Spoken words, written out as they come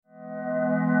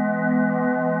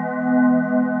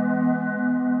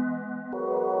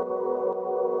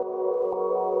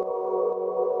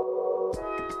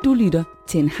Du lytter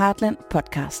til en Heartland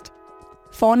podcast.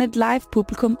 Foran et live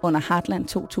publikum under Heartland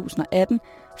 2018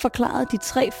 forklarede de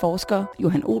 3 forskere,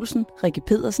 Johan Olsen, Rikke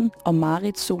Pedersen og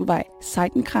Marit Solvej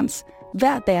Seidenkrantz,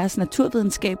 hver deres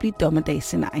naturvidenskabelige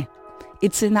dommedagsscenarie.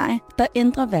 Et scenarie, der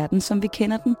ændrer verden, som vi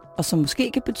kender den, og som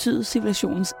måske kan betyde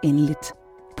civilisationens endeligt.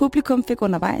 Publikum fik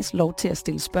undervejs lov til at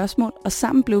stille spørgsmål, og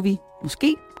sammen blev vi,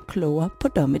 måske, klogere på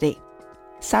dommedag.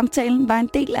 Samtalen var en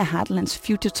del af Heartlands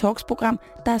Future Talks-program,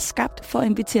 der er skabt for at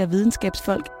invitere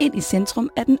videnskabsfolk ind i centrum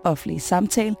af den offentlige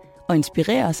samtale og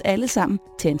inspirere os alle sammen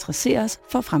til at interessere os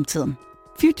for fremtiden.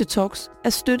 Future Talks er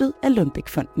støttet af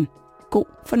Lundbeck-fonden. God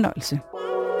fornøjelse.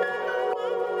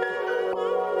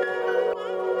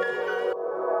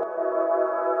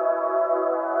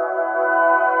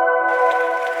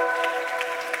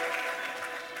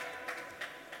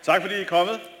 Tak fordi I er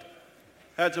kommet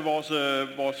her til vores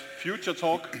Future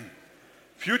Talk.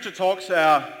 Future Talks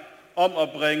er om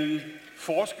at bringe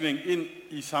forskning ind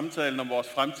i samtalen om vores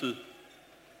fremtid.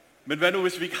 Men hvad nu,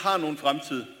 hvis vi ikke har nogen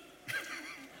fremtid?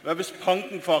 Hvad hvis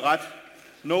punken får ret?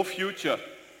 No future.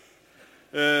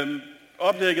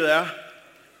 Oplægget er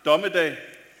dommedag,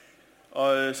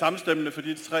 og samstemmende for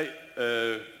de 3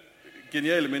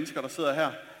 geniale mennesker, der sidder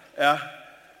her, er,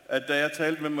 at da jeg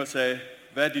talte med dem og sagde,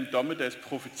 hvad er din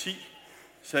dommedagsprofeti?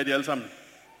 Sagde de alle sammen,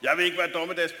 jeg vil ikke være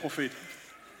dommedagsprofet.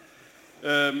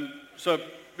 Så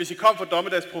hvis I kom for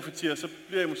dommedagsprofetier, så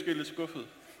bliver I måske lidt skuffet.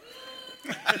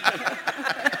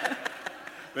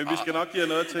 Men vi skal nok give jer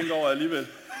noget at tænke over alligevel.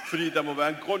 Fordi der må være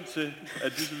en grund til,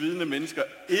 at disse vidende mennesker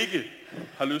ikke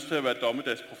har lyst til at være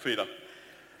dommedagsprofeter.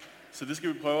 Så det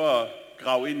skal vi prøve at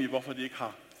grave ind i, hvorfor de ikke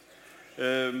har.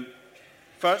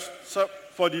 Først så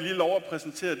får de lige lov at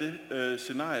præsentere det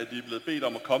scenarie, de er blevet bedt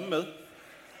om at komme med.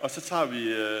 Og så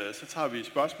tager vi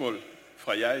spørgsmål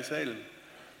fra jer i salen,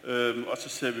 og så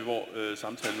ser vi, hvor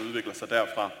samtalen udvikler sig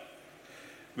derfra.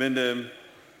 Men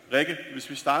Rikke, hvis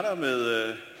vi starter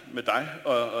med dig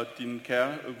og dine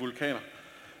kære vulkaner,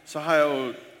 så har jeg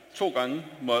jo 2 gange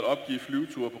måttet opgive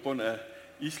flyveture på grund af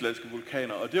islandske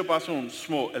vulkaner. Og det er jo bare sådan nogle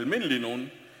små almindelige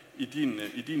nogen i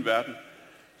din verden.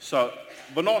 Så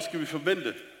hvornår skal vi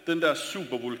forvente den der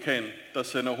supervulkan, der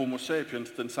sender Homo sapiens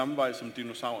den samme vej som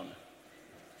dinosaurerne?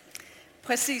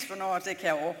 Præcis hvornår, det kan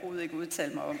jeg overhovedet ikke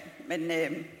udtale mig om. Men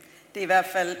det er i hvert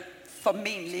fald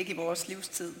formentlig ikke i vores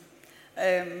livstid.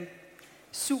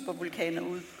 Supervulkaner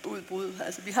udbrud.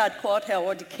 Altså, vi har et kort her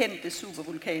over de kendte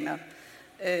supervulkaner.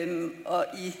 Og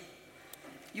i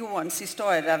jordens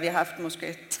historie, der har vi haft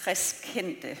måske 60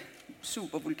 kendte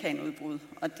supervulkanudbrud.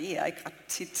 Og det er ikke ret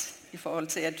tit i forhold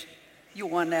til, at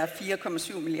jorden er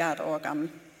 4,7 milliarder år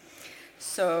gammel.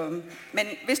 Men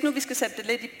hvis nu vi skal sætte det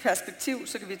lidt i perspektiv,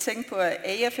 så kan vi tænke på, at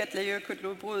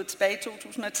Eyjafjallajökull-udbruddet tilbage i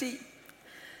 2010,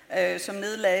 som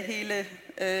nedlagde hele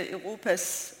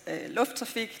Europas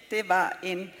lufttrafik, det var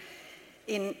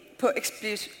en på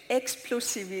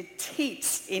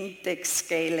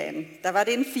eksplosivitetsindeksskalaen. Der var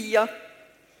det en 4.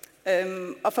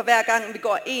 Og for hver gang vi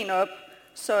går 1 op,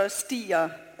 så stiger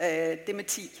det med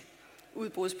 10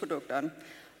 udbrudsprodukterne.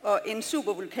 Og en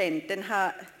supervulkan, den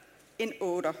har en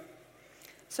 8.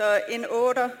 Så en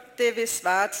 8, det vil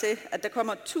svare til, at der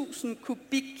kommer 1000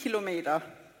 kubikkilometer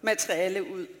materiale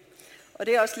ud. Og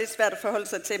det er også lidt svært at forholde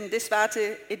sig til, men det svarer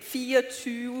til et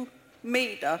 24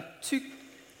 meter tyk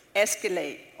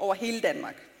askelag over hele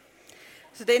Danmark.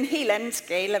 Så det er en helt anden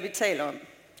skala, vi taler om.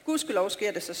 Gudskelov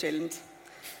sker det så sjældent.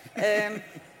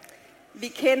 Vi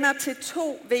kender til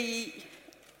 2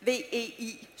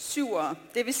 VEI-7'ere,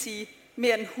 det vil sige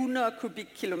mere end 100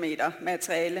 kubikkilometer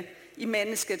materiale i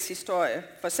menneskets historie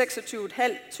for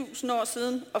 26.500 år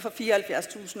siden og for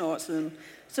 74.000 år siden.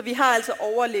 Så vi har altså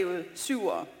overlevet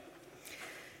 7'ere.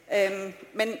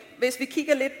 Men hvis vi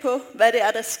kigger lidt på, hvad det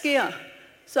er, der sker,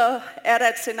 så er der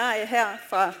et scenarie her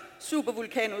fra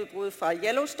supervulkanudbruddet fra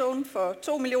Yellowstone for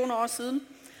 2 millioner år siden.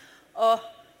 Og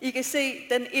I kan se,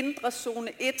 den indre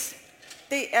zone 1,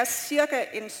 det er cirka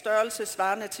en størrelse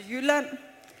svarende til Jylland.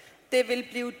 Det vil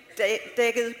blive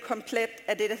dækket komplet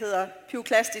af det, der hedder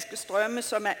pyroklastiske strømme,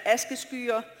 som er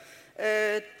askeskyer,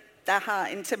 der har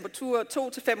en temperatur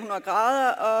 200-500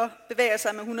 grader og bevæger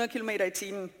sig med 100 km i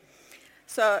timen.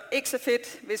 Så ikke så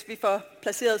fedt, hvis vi får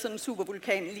placeret sådan en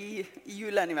supervulkan lige i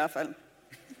Jylland i hvert fald.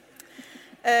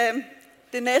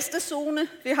 Det næste zone,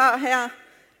 vi har her,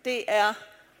 det er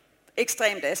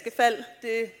ekstremt askefald.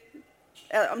 Det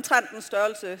er omtrent den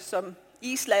størrelse som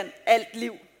Island. Alt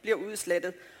liv bliver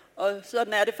udslettet. Og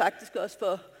sådan er det faktisk også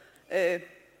for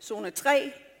zone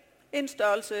 3, en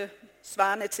størrelse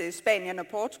svarende til Spanien og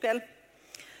Portugal.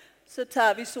 Så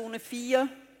tager vi zone 4,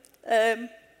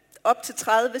 op til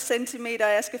 30 cm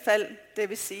askefald, det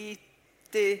vil sige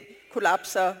Det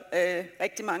kollapser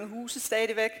rigtig mange huse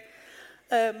stadigvæk.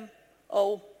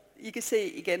 Og I kan se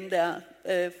igen der,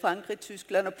 Frankrig,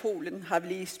 Tyskland og Polen har vi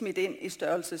lige smidt ind i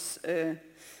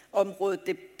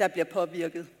størrelsesområdet, der bliver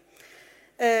påvirket.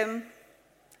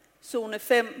 Zone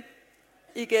 5,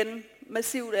 igen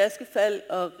massivt askefald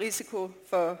og risiko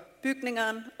for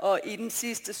bygningerne, og i den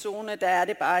sidste zone, der er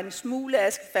det bare en smule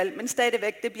askefald, men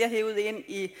stadigvæk det bliver hævet ind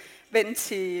i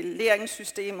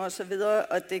ventileringssystemer osv.,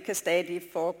 og det kan stadig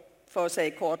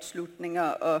forårsage kortslutninger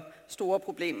og store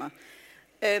problemer.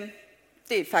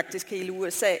 Det er faktisk hele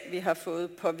USA, vi har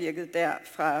fået påvirket der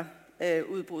fra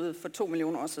udbruddet for 2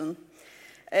 millioner år siden.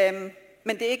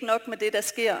 Men det er ikke nok med det, der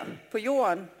sker på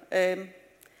jorden.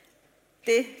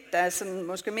 Det, der er sådan,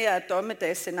 måske mere af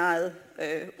dommedagsscenariet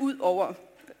ud over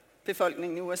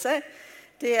befolkningen i USA,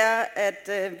 det er, at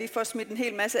vi får smidt en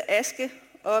hel masse aske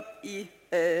op i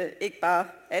ikke bare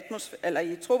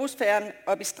i troposfæren,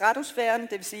 op i stratosfæren,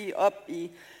 det vil sige op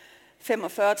i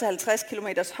 45-50 km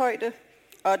højde,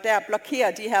 og der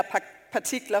blokerer de her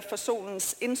partikler for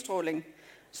solens indstråling.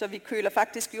 Så vi køler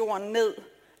faktisk jorden ned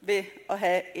ved at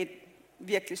have et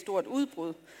virkelig stort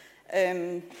udbrud.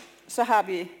 Så har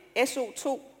vi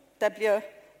SO2, der bliver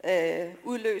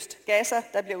udløst, gasser,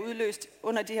 der bliver udløst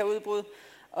under de her udbrud,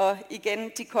 og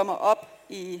igen, de kommer op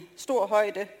i stor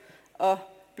højde og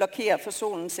blokerer for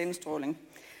solens indstråling.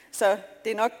 Så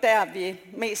det er nok der, vi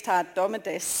mest har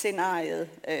dommedagsscenariet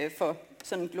for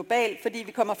sådan globalt, fordi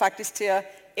vi kommer faktisk til at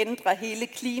ændre hele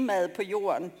klimaet på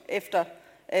jorden efter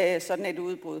sådan et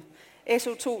udbrud.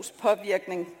 SO2's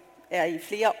påvirkning er i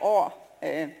flere år,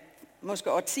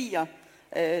 måske årtier,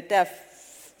 der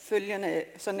følgende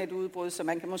sådan et udbrud, så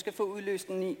man kan måske få udløst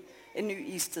en ny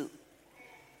istid.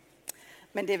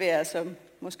 Men det vil jeg så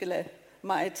måske lade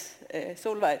Marit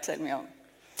Solvej tale mere om.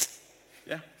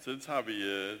 Ja, så den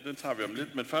tager vi om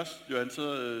lidt. Men først, Johan,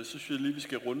 så synes jeg lige, vi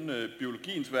skal runde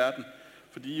biologiens verden,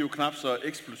 for de er jo knap så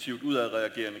eksplosivt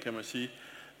udadreagerende, kan man sige.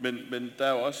 Men der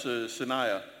er jo også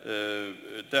scenarier,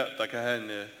 der kan have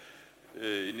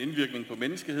en indvirkning på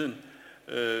menneskeheden.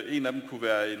 En af dem kunne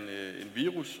være en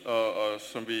virus, og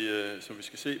som vi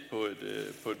skal se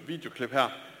på et videoklip her,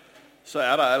 så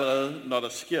er der allerede, når der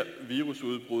sker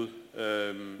virusudbrud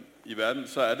i verden,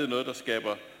 så er det noget, der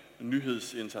skaber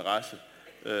nyhedsinteresse.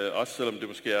 Også selvom det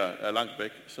måske er langt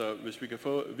væk. Så hvis vi kan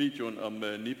få videoen om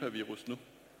Nipah-virus nu.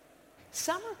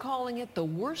 Some are calling it the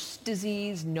worst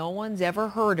disease no one's ever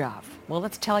heard of. Well,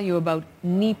 let's tell you about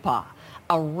Nipah,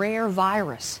 a rare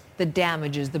virus that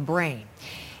damages the brain.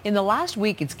 In the last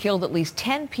week, it's killed at least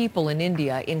 10 people in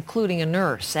India, including a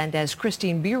nurse. And as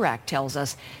Christine Birak tells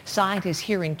us, scientists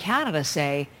here in Canada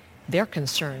say they're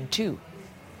concerned too.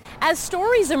 As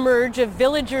stories emerge of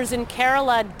villagers in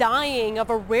Kerala dying of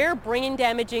a rare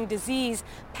brain-damaging disease,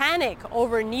 panic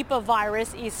over Nipah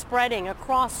virus is spreading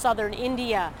across southern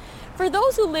India. For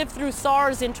those who lived through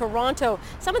SARS in Toronto,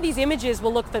 some of these images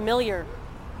will look familiar.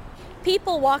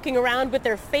 People walking around with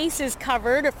their faces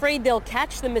covered, afraid they'll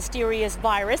catch the mysterious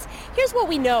virus. Here's what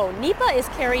we know. Nipah is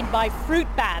carried by fruit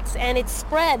bats, and it's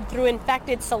spread through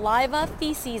infected saliva,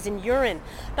 feces, and urine.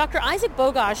 Dr. Isaac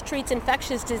Bogosh treats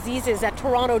infectious diseases at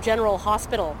Toronto General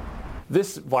Hospital.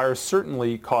 This virus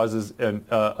certainly causes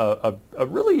a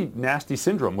really nasty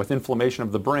syndrome with inflammation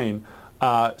of the brain.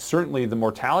 Certainly the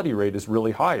mortality rate is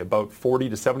really high. About 40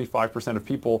 to 75% of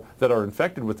people that are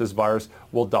infected with this virus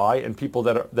will die, and people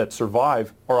that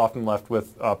survive are often left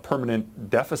with permanent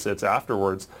deficits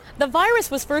afterwards. The virus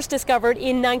was first discovered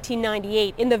in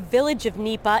 1998 in the village of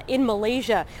Nipah in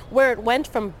Malaysia, where it went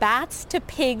from bats to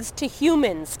pigs to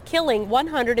humans, killing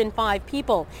 105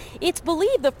 people. It's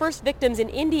believed the first victims in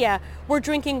India were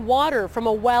drinking water from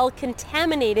a well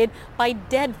contaminated by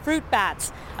dead fruit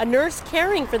bats. A nurse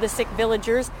caring for the sick villagers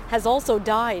has also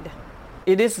died.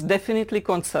 It is definitely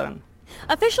concern.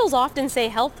 Officials often say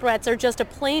health threats are just a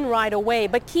plane ride away,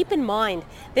 but keep in mind,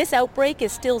 this outbreak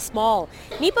is still small.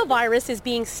 Nipah virus is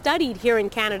being studied here in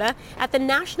Canada at the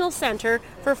National Centre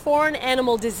for Foreign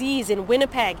Animal Disease in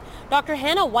Winnipeg. Dr.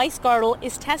 Hannah Weisgartel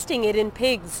is testing it in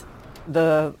pigs.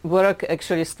 The work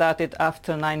actually started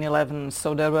after 9/11,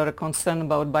 so there were concerns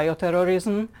about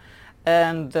bioterrorism,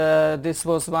 and this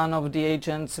was one of the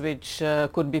agents which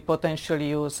could be potentially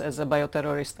used as a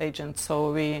bioterrorist agent,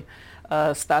 so we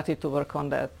started to work on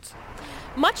that.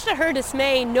 Much to her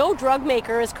dismay, no drug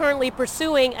maker is currently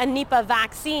pursuing a Nipah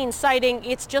vaccine, citing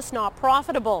it's just not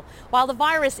profitable. While the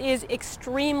virus is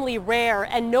extremely rare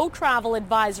and no travel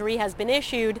advisory has been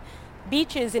issued,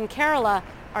 beaches in Kerala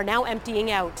are now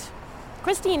emptying out.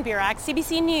 Christine Birak,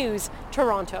 CBC News,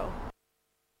 Toronto.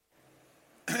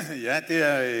 Ja, det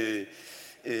er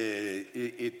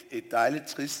et dejligt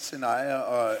trist scenarie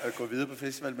at gå videre på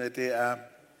festival med, det er...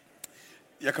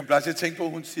 Jeg kom bare til at tænke på,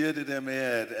 at hun siger det der med,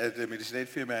 at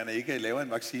medicinalfirmaerne ikke laver en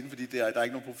vaccine, fordi der er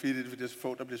ikke nogen profit i det, fordi det er så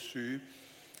få, der bliver syge.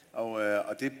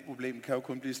 Og det problem kan jo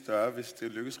kun blive større, hvis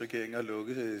det lykkes regeringen at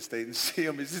lukke Statens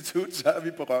Serum Institut, så er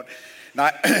vi på røven.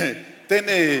 Nej, det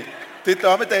er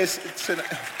dommedags...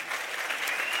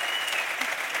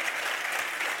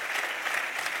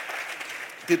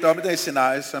 Det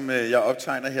dommedagsscenarie, som jeg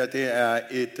optegner her, det er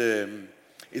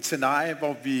et scenarie,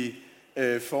 hvor vi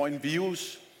får en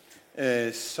virus,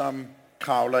 som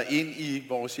kravler ind i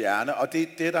vores hjerne. Og det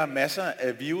der er masser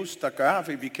af virus, der gør,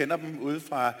 for vi kender dem ude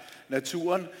fra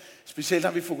naturen. Specielt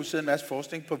har vi fokuseret en masse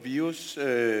forskning på virus,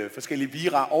 forskellige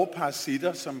vira og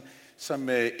parasitter, som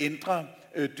ændrer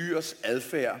dyrs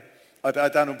adfærd. Og der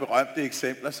er nogle berømte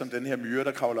eksempler, som den her myre,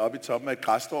 der kravler op i toppen af et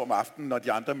græsstrå om aftenen, når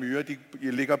de andre myrer, de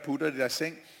ligger og putter i deres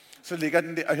seng. Så ligger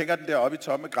den der, og hænger den der oppe i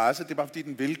toppen af græsset. Det er bare fordi,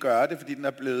 den vil gøre det, fordi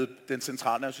den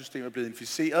centrale nervesystem er blevet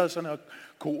inficeret. Så når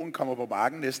koen kommer på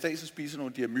marken næste dag, så spiser nogle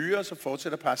af de her myrer, så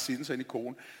fortsætter parasitten sig ind i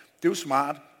koen. Det er jo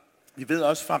smart. Vi ved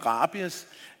også fra rabies,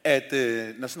 at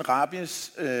når sådan en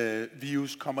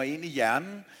rabies-virus kommer ind i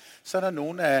hjernen, så er der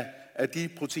nogle af de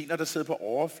proteiner, der sidder på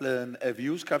overfladen af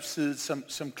viruskapsidet,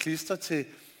 som klistrer til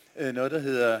noget, der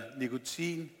hedder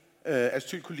nikotin,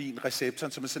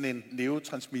 acetylcholinreceptoren, som er sådan en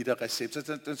neurotransmitter-receptor.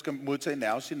 Den skal modtage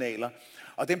nervesignaler,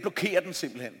 og den blokerer den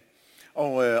simpelthen.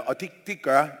 Og det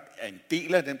gør, en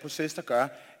del af den proces, der gør,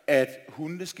 at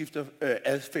hundene skifter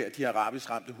adfærd, de her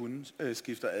rabiesramte hunde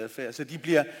skifter adfærd, så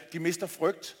de mister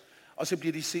frygt, og så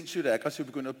bliver de sindssygt aggressive og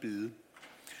begynder at bide.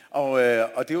 Og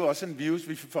det er jo også en virus,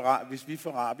 hvis vi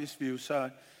får rabiesvirus,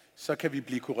 så kan vi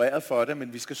blive kureret for det,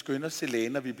 men vi skal skynde os til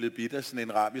lægen, når vi er blevet bidt af sådan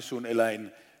en rabieshund eller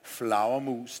en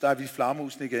flagermus. Der er vi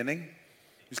flagermusen igen, ikke?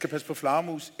 Vi skal passe på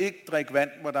flagermus. Ikke drikke vand,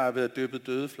 hvor der har været dyppet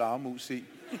døde flagermus i.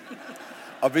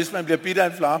 Og hvis man bliver bidt af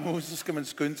en flagermus, så skal man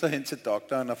skynde sig hen til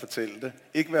doktoren og fortælle det.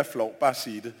 Ikke være flov, bare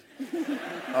sige det.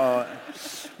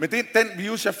 Men den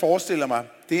virus, jeg forestiller mig,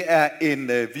 det er en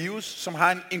virus, som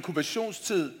har en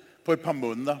inkubationstid på et par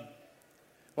måneder,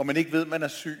 hvor man ikke ved, man er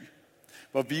syg.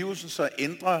 Hvor virusen så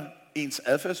ændrer ens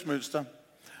adfærdsmønster.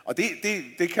 Og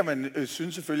det kan man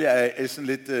synes selvfølgelig er sådan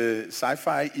lidt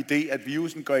sci-fi idé, at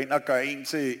virusen går ind og gør en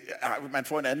til, man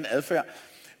får en anden adfærd.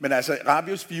 Men altså,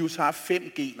 rabiesvirus har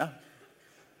 5 gener.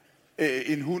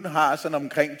 En hund har sådan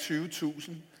omkring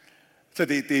 20.000. Så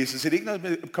det er sådan set ikke noget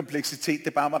med kompleksitet, det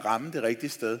er bare at ramme det rigtige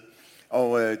sted.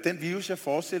 Og den virus, jeg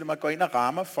forestiller mig, går ind og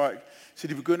rammer folk, så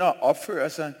de begynder at opføre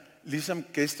sig ligesom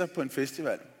gæster på en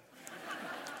festival.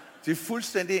 De er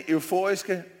fuldstændig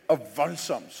euforiske og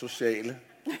voldsomt sociale.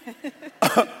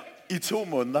 I 2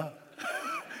 måneder.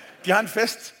 De har en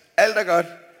fest. Alt er godt.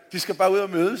 De skal bare ud og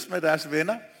mødes med deres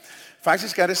venner.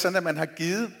 Faktisk er det sådan, at man har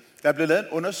givet, der er blevet lavet en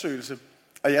undersøgelse,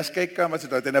 og jeg skal ikke gøre mig til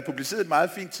dommer. Den er publiceret i et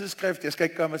meget fint tidsskrift. Jeg skal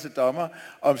ikke gøre mig til dommer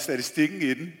om statistikken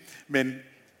i den. Men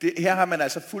her har man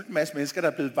altså fulgt en masse mennesker, der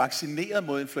er blevet vaccineret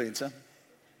mod influenza.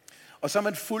 Og så har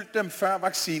man fulgt dem før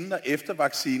vaccinen og efter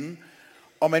vaccinen.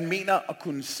 Og man mener at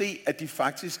kunne se, at de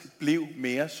faktisk blev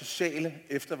mere sociale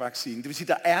efter vaccinen. Det vil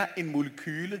sige, at der er et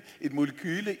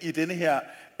molekyle i denne her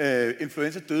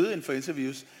døde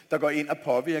influenzavirus, der går ind og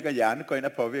påvirker hjernen, går ind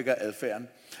og påvirker adfærden.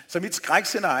 Så mit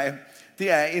skrækscenarie,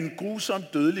 det er en grusom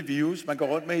dødelig virus, man går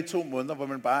rundt med i 2 måneder, hvor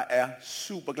man bare er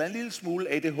super glad. En lille smule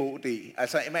ADHD.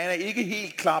 Altså, man er ikke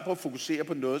helt klar på at fokusere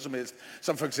på noget som helst,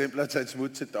 som for eksempel at tage et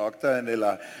smut til doktoren,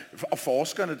 og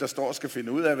forskerne, der står og skal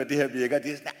finde ud af, hvad det her virker.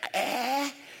 Det er sådan,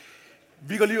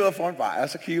 vi går lige ud og får en vej, og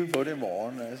så kigger vi på det i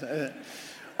morgen. Altså.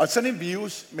 Og sådan en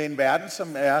virus med en verden,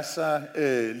 som er så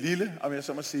lille, om jeg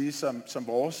så må sige, som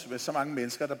vores, med så mange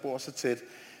mennesker, der bor så tæt,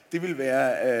 det vil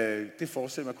være, det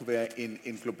forestiller mig kunne være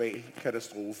en global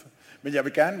katastrofe. Men jeg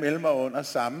vil gerne melde mig under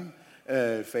samme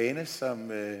fane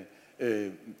som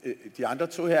de andre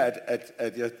 2 her,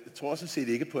 at jeg tror sådan set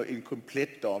ikke på en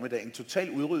komplet dommedag. En total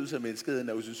udryddelse af menneskeheden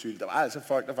er usandsynligt. Der var altså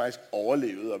folk, der faktisk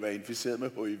overlevede at være inficeret med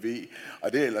HIV,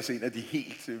 og det er ellers en af de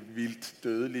helt vildt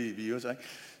dødelige viruser. Ikke?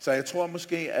 Så jeg tror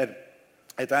måske,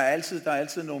 at der er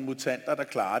altid nogle mutanter, der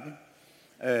klarer den.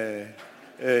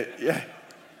 Ja.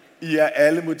 I er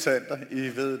alle mutanter,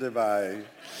 I ved det var.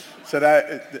 Så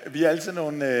vi er altid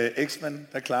nogle X-Men,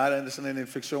 der klarer sådan en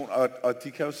infektion, og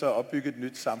de kan jo så opbygge et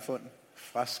nyt samfund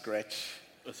fra scratch.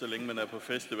 Og så længe man er på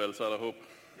festival, så er der håb.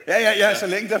 Ja, så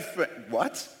længe der...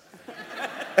 What?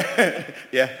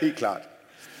 Ja, helt klart.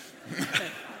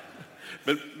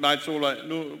 Men nej, Solvej,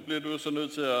 nu bliver du så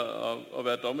nødt til at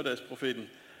være dommedagsprofeten.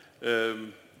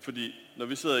 Fordi når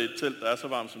vi sidder i et telt, der er så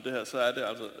varmt som det her, så er det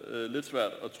altså lidt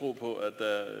svært at tro på, at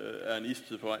der er en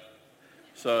istid på vej.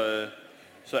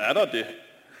 Så er der det.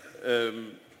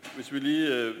 Hvis vi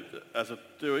lige, altså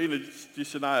det er jo en af de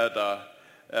scenarier, der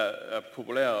er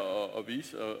populære at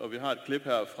vise, og vi har et klip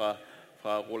her fra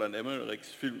Roland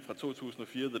Emmerichs film fra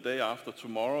 2004, The Day After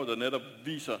Tomorrow, der netop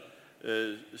viser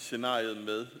scenariet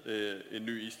med en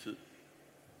ny istid.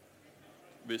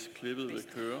 Hvis klippet vil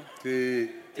køre. Det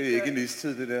er ikke en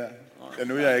istid, det der. Ja,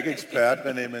 nu er jeg ikke ekspert,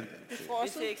 René, men...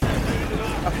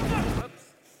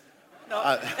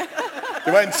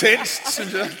 Det var intenst,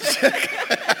 synes jeg.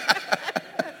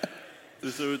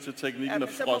 Det ser ud til, teknikken er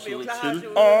frosset til.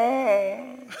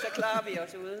 Så klarer vi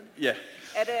os uden. Ja.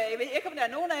 Jeg ved ikke, om der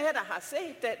er nogen af jer, der har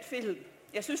set den film.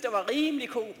 Jeg synes, det var rimelig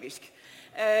komisk.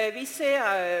 Vi ser,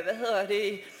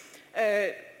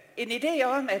 en idé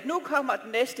om, at nu kommer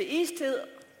den næste istid.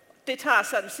 Det tager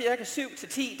sådan cirka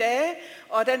 7-10 dage,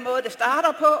 og den måde, det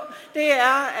starter på, det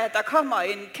er, at der kommer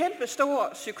en kæmpe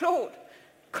stor cyklon,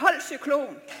 kold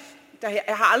cyklon. Jeg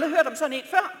har aldrig hørt om sådan en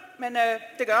før, men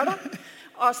det gør der.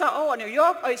 Og så over New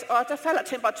York, og der falder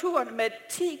temperaturen med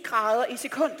 10 grader i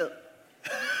sekundet.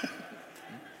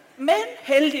 Men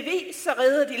heldigvis så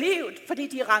redder de livet, fordi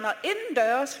de render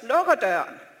indendørs, lukker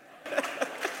døren.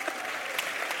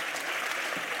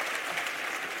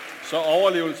 Så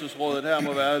overlevelsesrådet her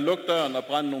må være, luk døren og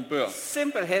brænde nogle bøger.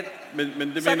 Simpelthen.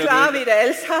 Men det så mener klarer det... vi det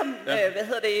alle sammen. Ja.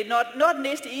 Når den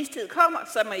næste istid kommer,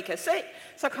 som I kan se,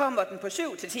 så kommer den på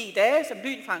 7-10 dage, som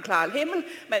lyn fra en klar himmel,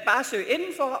 men bare søg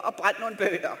indenfor og brænde nogle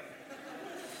bøger.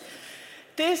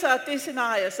 Det er så det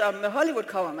scenarie, som Hollywood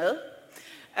kommer med.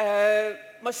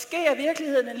 Måske er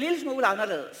virkeligheden en lille smule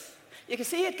anderledes. Jeg kan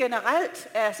sige, at generelt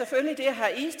er selvfølgelig det her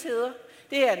istider,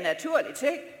 det er en naturlig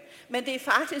ting, men det er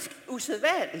faktisk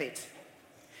usædvanligt.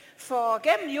 For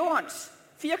gennem jordens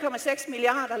 4,6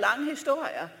 milliarder lange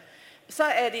historier, så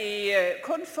er det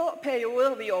kun få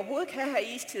perioder, vi overhovedet kan have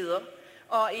istider.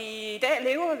 Og i dag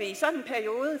lever vi i sådan en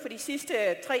periode for de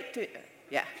sidste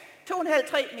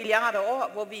 2,5-3 milliarder år,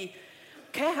 hvor vi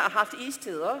kan have haft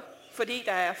istider, fordi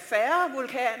der er færre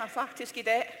vulkaner faktisk i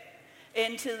dag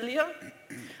end tidligere.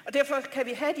 Og derfor kan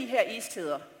vi have de her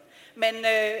istider. Men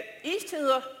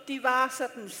istider, de var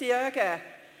sådan cirka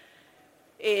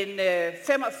en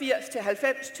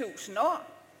 85-90.000 år.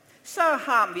 Så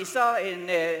har vi så en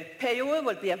periode,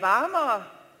 hvor det bliver varmere.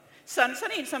 Sådan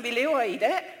en, som vi lever i i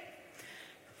dag.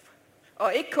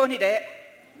 Og ikke kun i dag.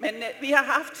 Men vi har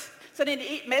haft sådan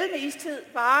en mellemistid,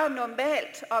 bare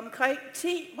normalt omkring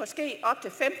 10, måske op til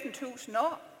 15.000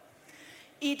 år.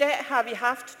 I dag har vi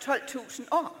haft 12.000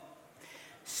 år.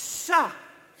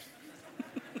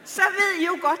 Så ved I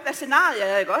jo godt, hvad scenariet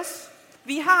er, ikke også?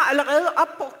 Vi har allerede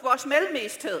opbrugt vores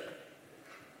mellemistid.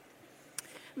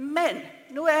 Men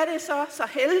nu er det så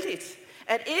heldigt,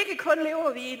 at ikke kun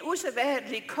lever vi i en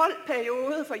usædvanlig kold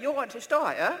periode for jordens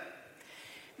historie.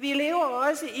 Vi lever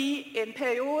også i en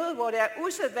periode, hvor der er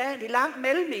usædvanlig lang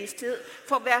mellemistid,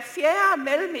 for hver fjerde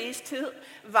mellemistid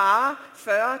varer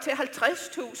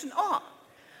 40-50.000 år.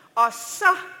 Og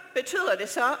så betyder det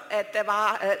så, at der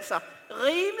var altså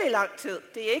rimelig lang tid.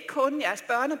 Det er ikke kun jeres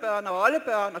børnebørn og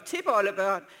oldebørn og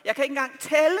tipoldebørn. Jeg kan ikke engang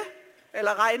tælle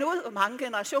eller regne ud, hvor mange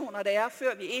generationer det er,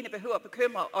 før vi egentlig behøver at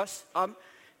bekymre os om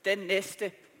den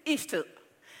næste istid.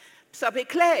 Så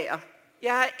beklager,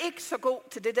 jeg er ikke så god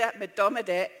til det der med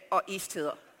dommedag og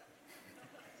istider.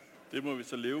 Det må vi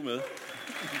så leve med.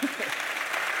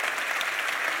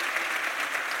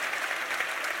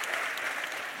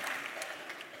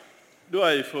 Nu har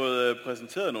I fået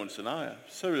præsenteret nogle scenarier.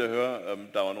 Så vil jeg høre, om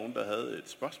der var nogen, der havde et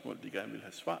spørgsmål, de gerne ville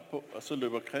have svar på. Og så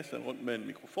løber Christian rundt med en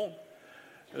mikrofon.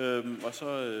 Og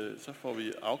så får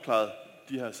vi afklaret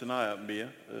de her scenarier mere.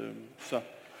 Så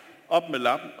op med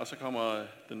lappen, og så kommer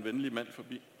den venlige mand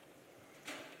forbi.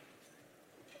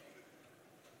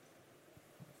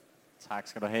 Tak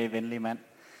skal du have, venlige mand.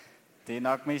 Det er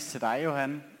nok mest til dig,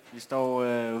 Johan. Vi står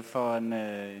for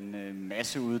en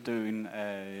masse uddøen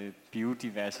af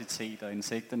biodiversitet, og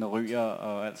insekterne ryger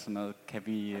og alt sådan noget. Kan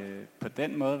vi på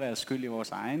den måde være skyld i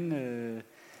vores egen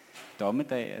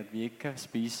dommedag, at vi ikke kan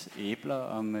spise æbler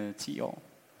om 10 år?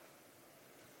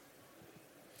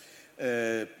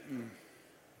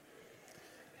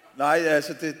 Nej,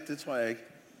 altså det tror jeg ikke.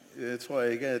 Jeg tror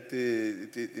ikke, at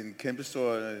det en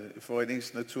kæmpestor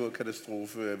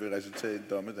forureningsnaturkatastrofe vil resultere i en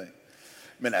dommedag.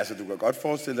 Men altså, du kan godt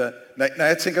forestille dig, når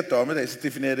jeg tænker dommedag, så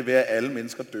definerer det ved, at alle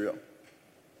mennesker dør.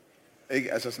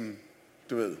 Ikke? Altså sådan,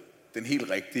 du ved, den helt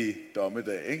rigtige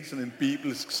dommedag, ikke? Sådan en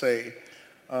bibelsk sag.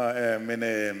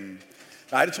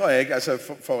 Nej, det tror jeg ikke.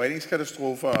 Altså,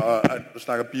 forureningskatastrofer og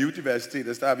snakker biodiversitet,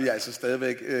 altså, der er vi altså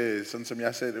stadigvæk, sådan som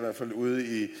jeg ser det i hvert fald, ude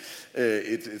i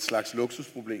et slags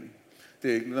luksusproblem.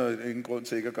 Det er ingen grund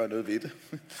til ikke at gøre noget ved det.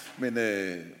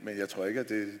 Men jeg tror ikke, at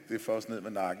det får os ned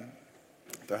med nakken.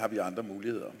 Der har vi andre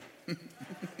muligheder.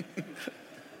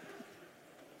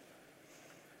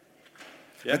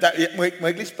 Ja. Men må jeg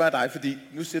ikke lige spørge dig, fordi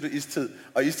nu siger du istid,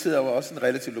 og istid er jo også en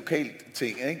relativt lokal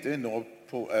ting, ikke? Det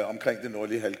er omkring den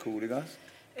nordlige halvkugle, ikke også?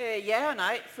 Ja og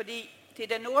nej, fordi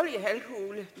det er den nordlige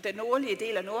halvkugle, den nordlige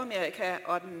del af Nordamerika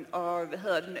og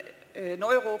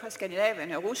Nordeuropa,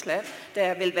 Skandinavien og Rusland,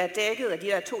 der vil være dækket af de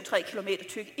der 2-3 kilometer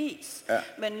tyk is. Ja.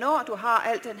 Men når du har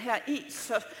al den her is,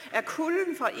 så er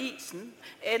kulden fra isen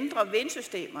ændrer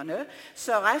vindsystemerne,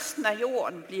 så resten af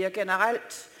jorden bliver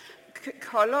generelt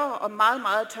koldere og meget,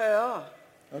 meget tørrere.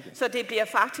 Okay. Så det bliver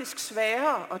faktisk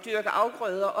sværere at dyrke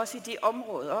afgrøder, også i de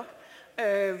områder,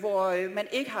 hvor man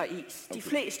ikke har is. De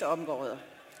fleste områder.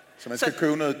 Så man skal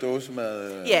købe noget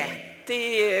dåsemad? Ja,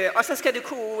 og så skal det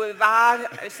kunne vare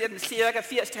cirka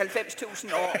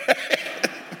 80-90.000 år.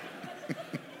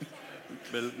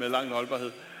 med lang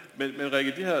holdbarhed. Men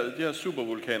Rikke, de her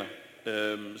supervulkaner,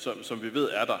 som vi ved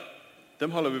er der,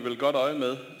 dem holder vi vel godt øje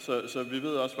med, så vi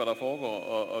ved også, hvad der foregår,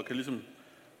 og kan ligesom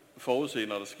forudse,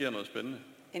 når der sker noget spændende.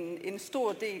 En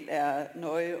stor del er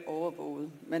nøje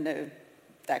overvåget, men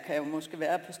der kan jo måske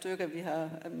være et par stykker, vi har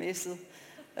misset.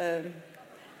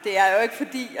 Det er jo ikke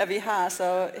fordi, at vi har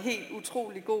så helt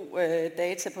utrolig god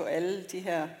data på alle de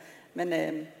her,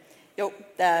 men jo,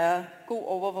 der er god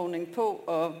overvågning på,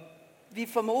 og vi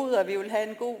formoder, at vi vil have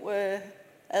en god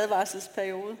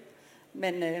advarselsperiode,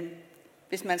 men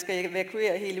hvis man skal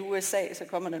evakuere hele USA, så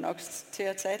kommer det nok til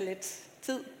at tage lidt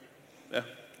tid. Ja,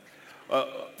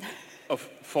 og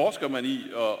forsker man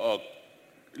i at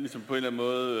ligesom på en eller anden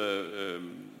måde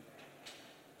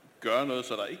gøre noget,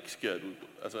 så der ikke sker et udbrud?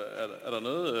 Altså, er der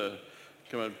noget,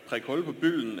 kan man prikke hul på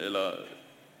bylden, eller?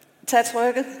 Tag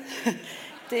trykket.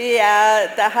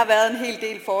 Der har været en hel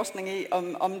del forskning i,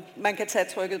 om man kan tage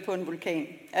trykket på en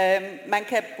vulkan. Man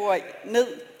kan bore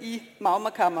ned i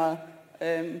magmakammeret,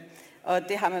 og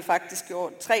det har man faktisk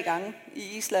gjort 3 gange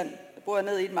i Island. Boret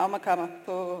ned i et magmakammer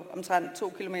på omtrent 2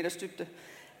 kilometers dybde.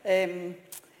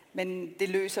 Men det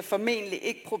løser formentlig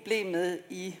ikke problemet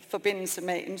i forbindelse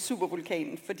med en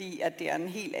supervulkan, fordi at det er en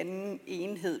helt anden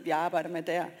enhed, vi arbejder med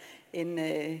der, end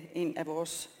en af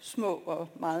vores små og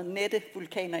meget nette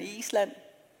vulkaner i Island.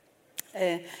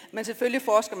 Men selvfølgelig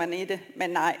forsker man i det, men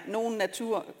nej, nogle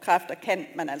naturkræfter kan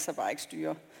man altså bare ikke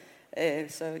styre.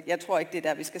 Så jeg tror ikke, det er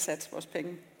der, vi skal satse vores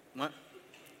penge. Nej.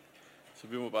 Så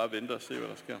vi må bare vente og se, hvad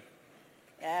der sker.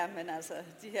 Ja, men altså,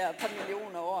 de her par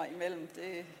millioner år imellem,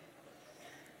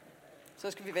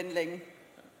 så skal vi vente længe.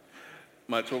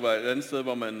 Maja Tova, et andet sted,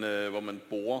 hvor man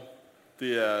borer,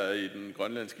 det er i den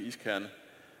grønlandske iskerne.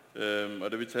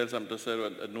 Og da vi talte sammen, der sagde du,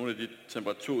 at nogle af de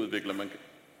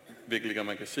temperaturudviklinger,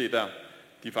 man kan se der,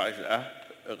 de faktisk er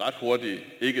ret hurtige.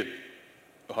 Ikke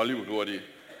Hollywood-hurtige,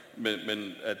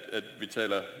 men at vi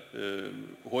taler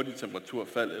hurtige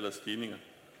temperaturfald eller stigninger.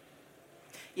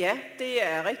 Ja, det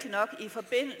er rigtigt nok i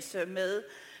forbindelse med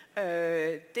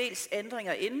dels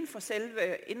ændringer inden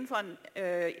for en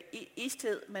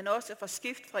istid, men også fra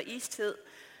skift fra istid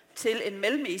til en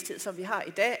mellemistid, som vi har i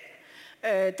dag.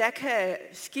 Der kan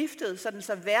skiftet, sådan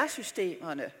så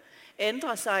vejrsystemerne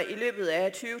ændrer sig i løbet af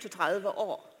 20-30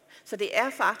 år. Så det er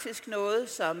faktisk noget,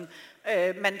 som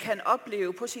man kan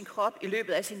opleve på sin krop i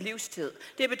løbet af sin livstid.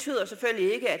 Det betyder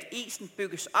selvfølgelig ikke, at isen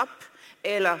bygges op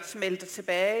eller smelter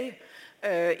tilbage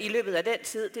i løbet af den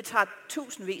tid. Det tager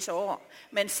tusindvis af år.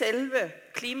 Men selve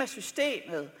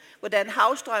klimasystemet, hvordan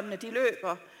havstrømmene de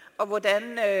løber, og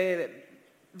hvordan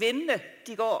vindene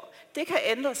de går, det kan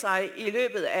ændre sig i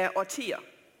løbet af årtier.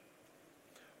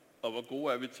 Og hvor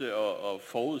gode er vi til at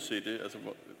forudse det? Altså,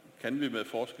 kan vi med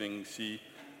forskningen sige,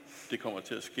 det kommer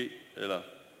til at ske? Eller?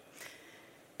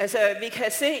 Altså, vi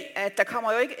kan se, at der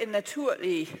kommer jo ikke en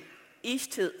naturlig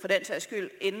istid for den sags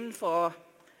skyld inden for,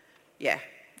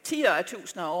 tiger af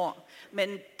tusinder af år.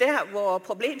 Men der, hvor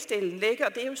problemstillingen ligger,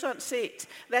 det er jo sådan set,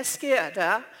 hvad sker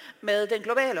der med den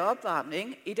globale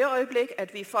opvarmning? I det øjeblik,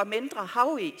 at vi får mindre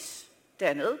havis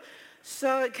dernede,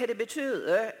 så kan det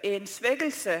betyde en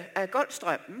svækkelse af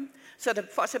Golfstrømmen, så det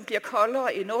for eksempel bliver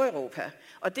koldere i Nordeuropa.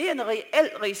 Og det er en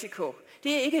reel risiko.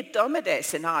 Det er ikke et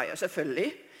dommedagsscenarie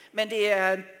selvfølgelig, men det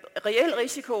er en reel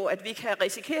risiko, at vi kan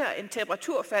risikere en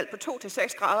temperaturfald på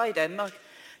 2-6 grader i Danmark,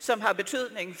 som har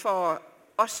betydning for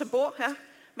os, som bor her,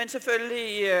 men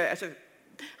selvfølgelig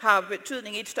har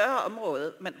betydning i et større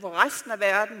område, men hvor resten af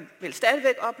verden vil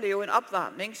stadigvæk opleve en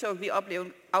opvarmning, så vil vi opleve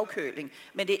en afkøling.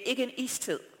 Men det er ikke en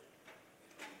istid.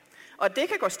 Og det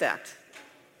kan gå stærkt.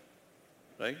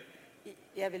 Rik?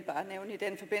 Jeg vil bare nævne i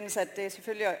den forbindelse, at det er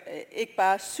selvfølgelig ikke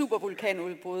bare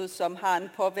supervulkanudbrud, som har en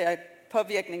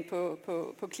påvirkning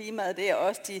på klimaet. Det er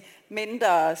også de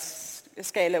mindre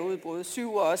skalaudbrud,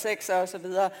 7 og 6 og så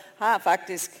videre, har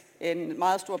faktisk en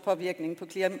meget stor påvirkning på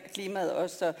klimaet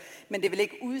også, men det vil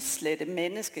ikke udslette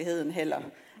menneskeheden heller.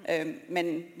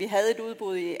 Men vi havde et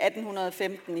udbrud i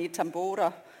 1815 i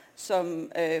Tambora,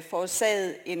 som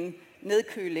forårsagede en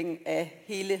nedkøling af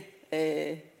hele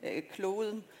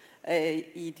kloden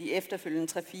i de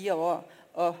efterfølgende 3-4 år,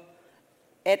 og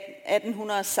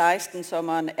 1816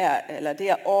 sommeren det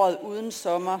er året uden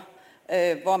sommer,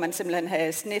 hvor man simpelthen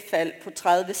havde snefald på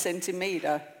 30 cm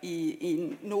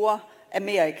i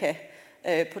Nordamerika,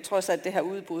 på trods af at det her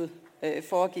udbrud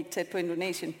foregik tæt på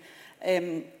Indonesien.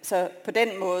 Så på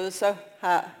den måde så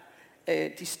har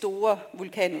de store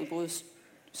vulkanudbrud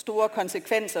store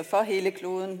konsekvenser for hele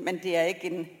kloden, men det er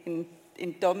ikke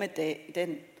en dommedag i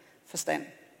den forstand.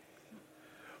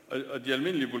 Og de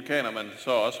almindelige vulkaner, man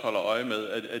så også holder øje med,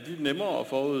 er de nemmere at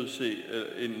forudse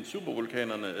end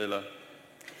supervulkanerne, eller?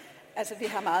 Altså, vi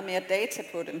har meget mere data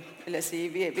på dem, vil jeg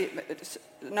sige.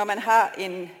 Når man har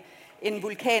en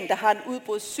vulkan, der har en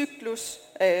udbrudscyklus,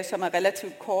 som er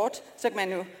relativt kort, så kan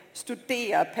man jo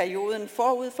studere perioden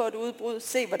forud for et udbrud,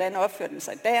 se hvordan opfører den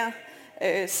sig der,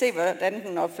 se hvordan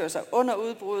den opfører sig under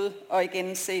udbruddet, og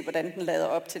igen se hvordan den lader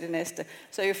op til det næste.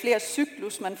 Så jo flere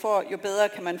cyklus man får, jo bedre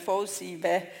kan man forudsige,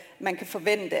 hvad man kan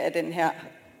forvente af den her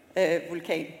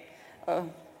vulkan.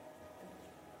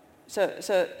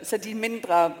 Så de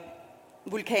mindre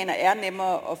vulkaner er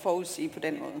nemmere at forudsige på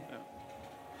den måde. Ja.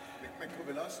 Man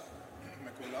kunne vel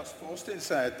også forestille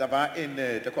sig, at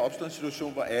der kunne opstå en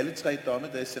situation, hvor alle 3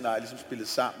 dommedagsscenarier ligesom spillede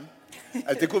sammen.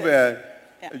 Altså det kunne være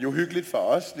jo hyggeligt for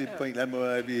os lidt på en eller anden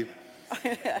måde, at vi...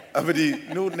 Og fordi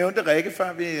nu nævnte Rikke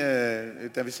før,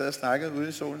 da vi sad og snakkede ude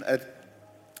i solen,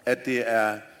 at det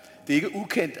er ikke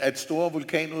ukendt, at store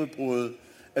vulkanudbrud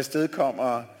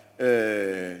afstedkommer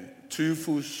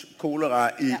tyfus, kolera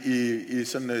i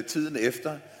sådan tiden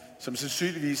efter, som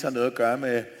sandsynligvis har noget at gøre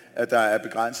med, at der er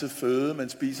begrænset føde, man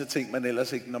spiser ting, man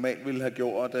ellers ikke normalt ville have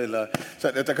gjort, eller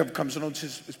så der kan komme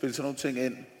spille sådan nogle ting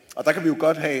ind. Og der kan vi jo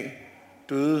godt have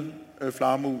døde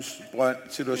flagermus, brønd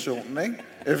situationen, ikke?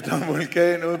 Efter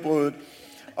vulkanudbruddet.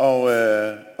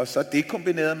 Og så det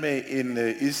kombineret med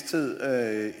en istid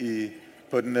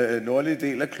på den nordlige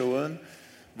del af kloden,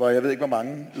 hvor jeg ved ikke, hvor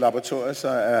mange laboratorier så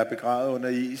er begravet under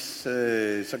is.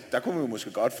 Så der kunne vi jo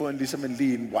måske godt få ligesom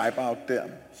en wipeout der.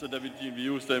 Så der vil din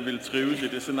virus, den ville trives i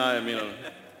det scenarie, mener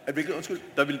du? Hvilket, undskyld?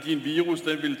 Der vil din virus,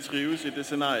 den ville trives i det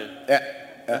scenarie? Ja.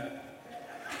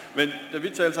 Men da vi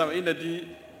talte sammen, en af de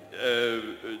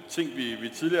ting,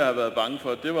 vi tidligere har været bange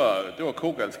for, det var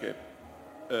kogalskab,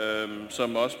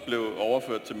 som også blev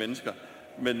overført til mennesker.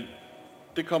 Men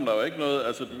det kom der jo ikke noget,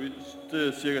 altså det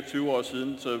er cirka 20 år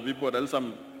siden, så vi burde alle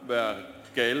sammen være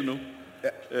gale nu.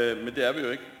 Ja. Men det er vi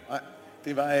jo ikke. Nej,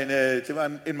 det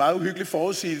var en meget uhyggelig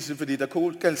forudsigelse, fordi da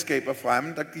kogalskab var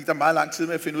fremme, der gik der meget lang tid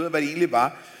med at finde ud af, hvad det egentlig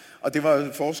var. Og det var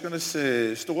forskernes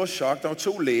store chok. Der var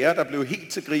 2 læger, der blev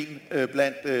helt til grin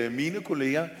blandt mine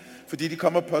kolleger, fordi de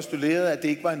kom og postulerede, at det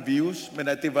ikke var en virus, men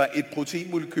at det var et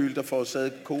proteinmolekyl, der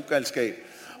forårsagede kogalskab.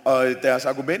 Og deres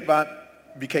argument var, at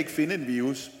vi kan ikke finde en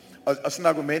virus. Og sådan et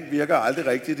argument virker aldrig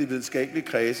rigtigt i videnskabelige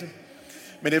kredse.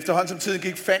 Men efterhånden som tiden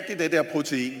gik, fandt de det der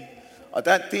protein. Og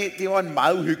det var en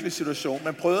meget uhyggelig situation.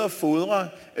 Man prøvede at fodre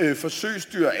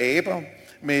forsøgsdyr aber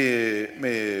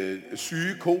med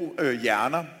syge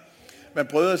hjerner. Man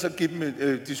prøvede så at give dem,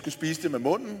 de skulle spise det med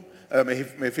munden,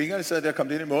 med fingrene sad der og kom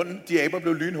det ind i munden. De aber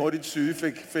blev lynhurtigt syge,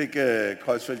 fik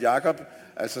Creutzfeldt-Jakob,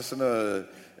 altså sådan noget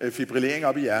fibrillering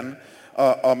op i hjernen.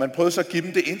 Og man prøvede så at give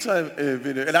dem det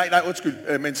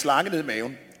med en slange ned i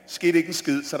maven. Skete ikke en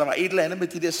skid, så der var et eller andet med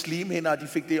de der slimhinder, og de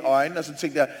fik det i øjnene, og så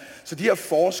tænkte jeg. Så de her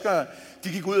forskere, de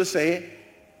gik ud og sagde,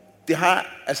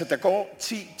 der går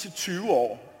 10-20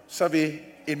 år, så vil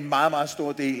en meget, meget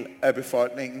stor del af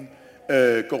befolkningen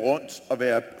gå rundt og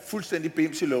være fuldstændig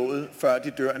bims i låget, før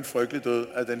de dør en frygtelig død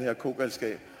af den her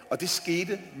kogalskab. Og det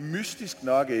skete mystisk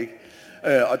nok ikke.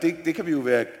 Og det kan vi jo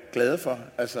være glade for,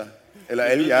 altså. Eller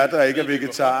alle jer, der ikke er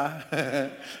vegetarer,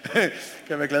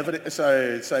 kan være glade for det. Så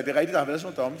er det rigtigt, der har været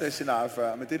sådan nogle dommedagsscenarier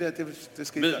før, men det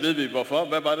skete. Ved vi hvorfor?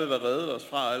 Hvad var det, der reddede os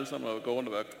fra alle sammen at gå rundt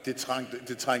og være?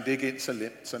 Det trængte ikke ind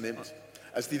så nemt.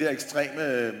 Altså de der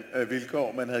ekstreme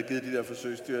vilkår, man havde givet de der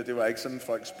forsøgsdyr, det var ikke sådan,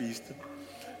 folk spiste.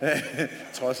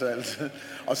 Trods alt.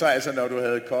 Og så altså, når du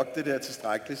havde kogt det der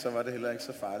tilstrækkeligt, så var det heller ikke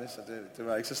så farligt, så det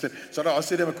var ikke så slemt. Så er der også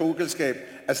det der med kogalskab.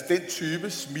 Altså den type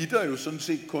smitter jo sådan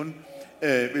set kun,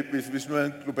 hvis nu er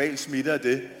en global smitte af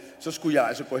det, så skulle jeg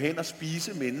altså gå hen og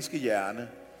spise menneskehjerne,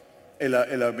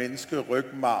 eller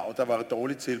menneskerygmarv, der var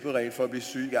dårligt tilberedt for at blive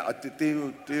syg. Ja, og det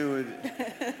er jo et...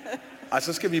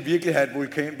 Altså, så skal vi virkelig have et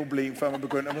vulkanproblem, før man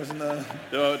begynder med sådan noget.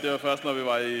 Det var først, når vi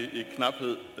var i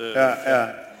knaphed. Ja.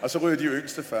 Og så ryger de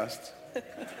yngste først.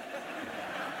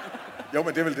 Jo,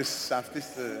 men det er vel det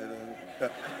saftigste. Ja.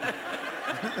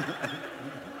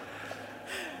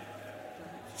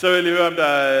 Så vil jeg lige høre,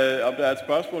 om der er et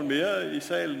spørgsmål mere i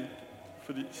salen.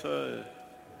 Fordi så...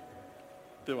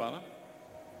 det var der.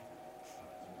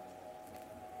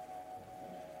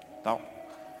 Dag.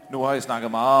 Nu har I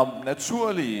snakket meget om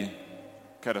naturlige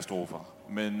katastrofer,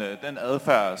 men den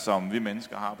adfærd, som vi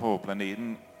mennesker har på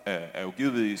planeten, er jo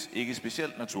givetvis ikke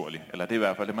specielt naturlig, eller det er i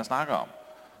hvert fald det, man snakker om.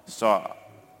 Så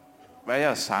hvad er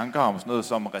jeres tanker om sådan noget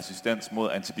som resistens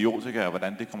mod antibiotika, og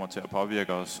hvordan det kommer til at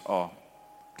påvirke os, og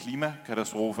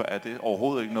klimakatastrofe, er det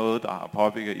overhovedet ikke noget, der har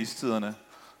påvirket istiderne?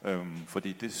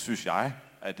 Fordi det synes jeg,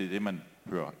 at det er det, man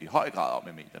hører i høj grad om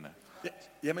i medierne. Ja,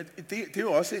 jamen, det er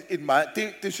jo også et meget...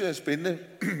 Det synes jeg er et spændende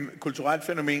kulturelt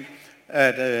fænomen,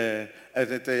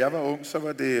 at da jeg var ung, så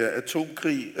var det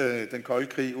atomkrig, den kolde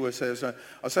krig, USA,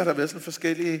 og så har der været sådan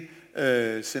forskellige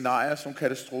scenarier som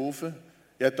katastrofe,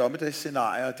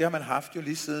 dommedagsscenarier. Det har man haft jo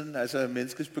lige siden, altså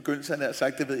menneskets begyndelse, han har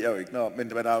sagt, det ved jeg jo ikke noget om, men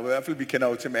der er jo i hvert fald, vi kender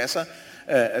jo til masser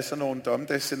af sådan nogle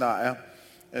dommedagsscenarier.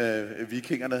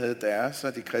 Vikingerne havde deres,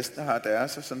 og de kristne har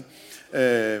deres, og sådan.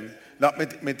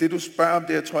 Men det du spørger om,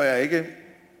 det tror jeg ikke,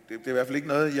 det er i hvert fald ikke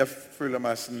noget, jeg føler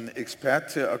mig sådan ekspert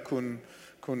til at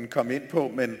kunne komme ind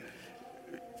på, men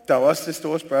der er også det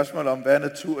store spørgsmål om, hvad er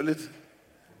naturligt,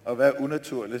 og hvad er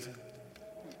unaturligt.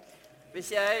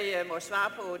 Hvis jeg må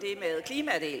svare på det med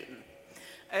klimadelen,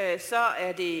 så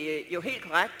er det jo helt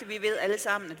korrekt. Vi ved alle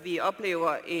sammen, at vi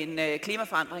oplever en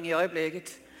klimaforandring i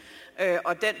øjeblikket,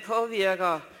 og den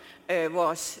påvirker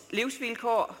vores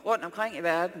livsvilkår rundt omkring i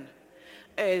verden.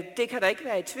 Det kan der ikke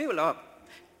være i tvivl om.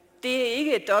 Det er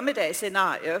ikke et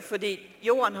dommedagsscenarie, fordi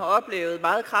jorden har oplevet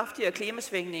meget kraftigere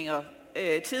klimasvingninger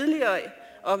tidligere,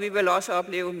 og vi vil også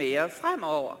opleve mere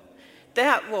fremover.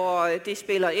 Der, hvor det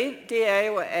spiller ind, det er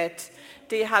jo, at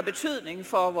det har betydning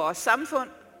for vores samfund.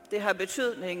 Det har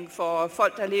betydning for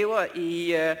folk, der lever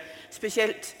i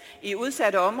specielt i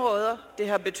udsatte områder. Det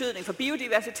har betydning for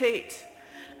biodiversitet.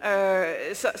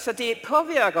 Så det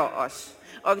påvirker os.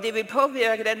 Og det vil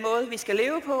påvirke den måde, vi skal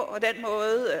leve på, og den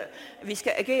måde, vi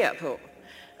skal agere på.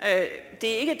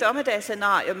 Det er ikke et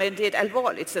dommedagsscenarie, men det er et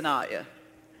alvorligt scenarie.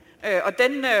 Og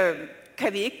den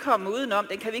kan vi ikke komme udenom,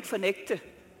 den kan vi ikke fornægte.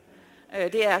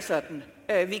 Det er sådan.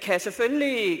 Vi kan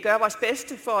selvfølgelig gøre vores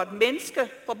bedste for at mindske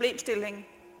problemstillingen,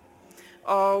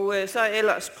 og så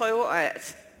ellers prøve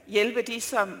at hjælpe de,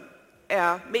 som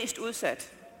er mest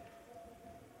udsat.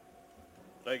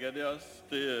 Rikke, er det også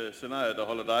det scenarie, der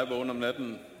holder dig vågen om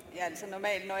natten? Ja, altså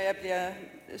normalt, når jeg bliver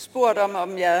spurgt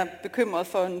om jeg er bekymret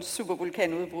for en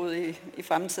supervulkanudbrud i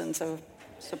fremtiden,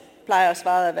 så plejer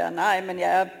svaret at være nej, men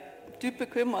jeg er dybt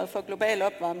bekymret for global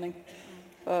opvarmning.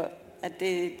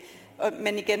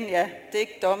 Men igen, ja, det er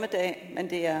ikke dommedag, men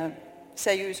det er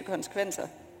seriøse konsekvenser.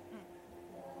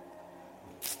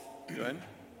 Johan?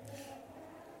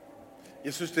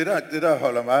 Jeg synes, det der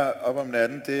holder mig op om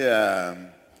natten, det er...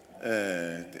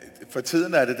 for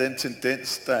tiden er det den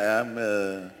tendens, der er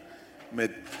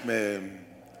med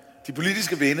de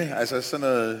politiske vinde, altså sådan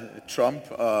noget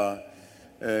Trump og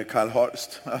Karl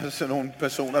Holst, og sådan nogle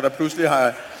personer, der pludselig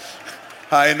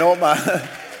har enormt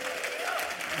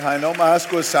meget at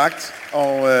skulle have sagt,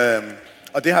 og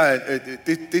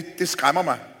det skræmmer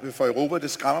mig for Europa,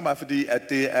 det skræmmer mig, fordi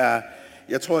at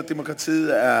jeg tror, at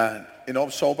demokratiet er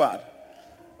enormt sårbart.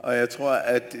 Og jeg tror,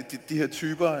 at de her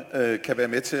typer kan være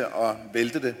med til at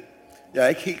vælte det. Jeg er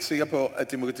ikke helt sikker på,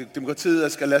 at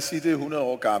demokratiet skal, lad os sige, det er 100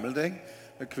 år gammelt, ikke?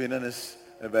 Med kvindernes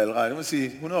valgret. Det må sige,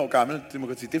 100 år gammelt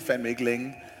demokrati, det fandme ikke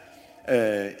længe.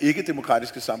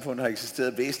 Ikke-demokratiske samfund har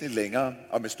eksisteret væsentligt længere,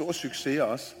 og med stor succes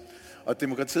også. Og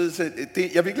demokratiet,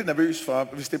 jeg er virkelig nervøs for,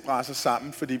 hvis det braser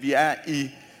sammen, fordi vi er i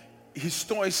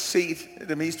historisk set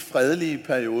den mest fredelige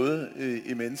periode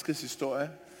i menneskets historie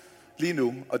lige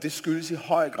nu, og det skyldes i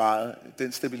høj grad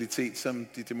den stabilitet, som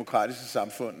de demokratiske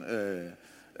samfund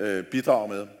bidrager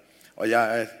med. Og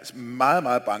jeg er meget,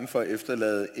 meget bange for at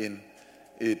efterlade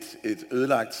et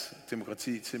ødelagt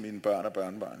demokrati til mine børn og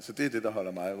børnebørn. Så det er det, der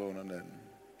holder mig vågen om natten.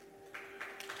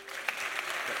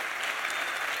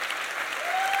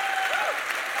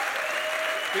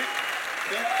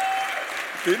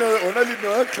 Det er noget underligt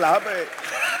noget at klappe af.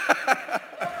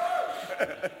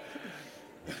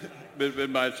 Men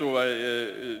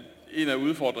en af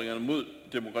udfordringerne mod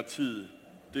demokratiet,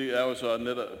 det er jo så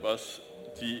netop også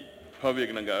de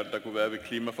påvirkninger, der kunne være ved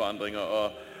klimaforandringer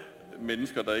og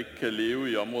mennesker, der ikke kan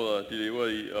leve i områder, de lever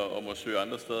i, og må søge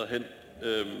andre steder hen.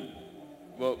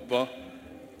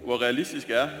 Hvor realistisk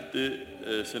er det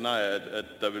scenarie, at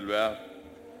der vil være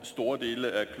store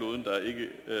dele af kloden, der ikke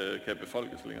kan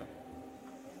befolkes længere?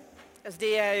 Altså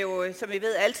det er jo, som vi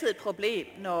ved, altid et problem,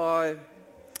 når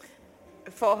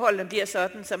forholdene bliver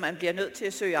sådan, så man bliver nødt til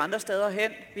at søge andre steder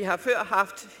hen. Vi har før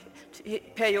haft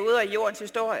perioder i jordens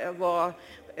historie, hvor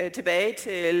tilbage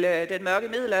til den mørke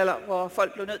middelalder, hvor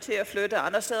folk blev nødt til at flytte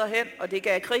andre steder hen, og det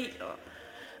gav krig.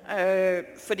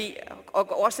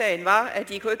 Og årsagen var, at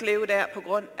de kunne ikke leve der på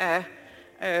grund af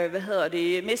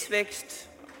misvækst,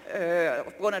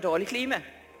 på grund af dårligt klima.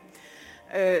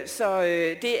 Så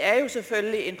det er jo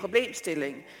selvfølgelig en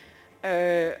problemstilling,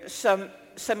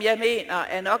 som jeg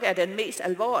mener nok er den mest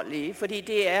alvorlige, fordi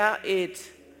det er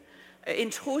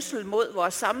en trussel mod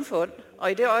vores samfund.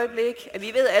 Og i det øjeblik, at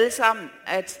vi ved alle sammen,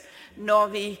 at når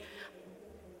vi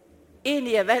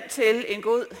egentlig er vant til en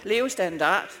god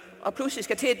levestandard, og pludselig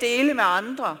skal til at dele med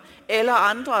andre, eller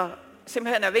andre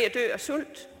simpelthen er ved at dø af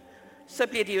sult, så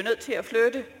bliver de jo nødt til at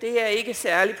flytte. Det er ikke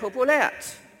særlig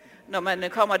populært, når man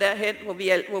kommer derhen, hvor vi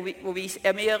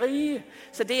er mere rige.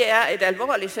 Så det er et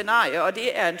alvorligt scenarie, og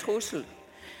det er en trussel.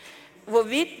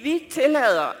 Hvorvidt vi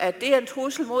tillader, at det er en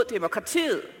trussel mod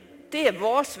demokratiet, det er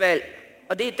vores valg,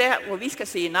 og det er der, hvor vi skal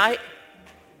sige nej.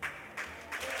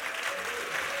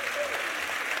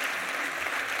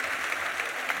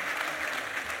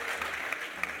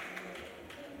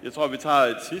 Jeg tror, vi tager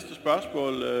et sidste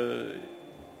spørgsmål.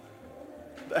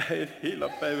 Der er et helt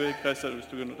op bagved, Christian, hvis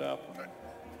du kan nå derop.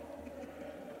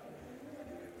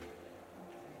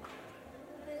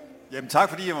 Jamen tak,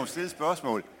 fordi jeg må stille et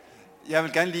spørgsmål. Jeg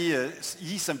vil gerne lige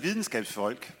I som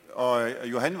videnskabsfolk, og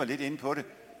Johan var lidt inde på det,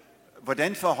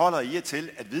 hvordan forholder I jer til,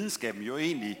 at videnskaben jo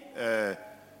egentlig,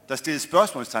 der stilles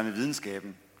spørgsmålstegn ved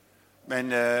videnskaben, men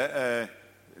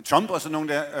Trump og sådan nogen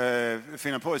der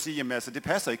finder på at sige, jamen altså det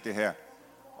passer ikke det her.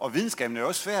 Og videnskaben er jo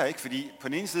også svær, ikke? Fordi på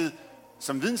den ene side,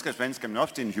 som videnskabsmand skal man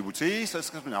opstille en hypotese, så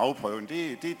skal man afprøve den.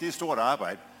 Det er et stort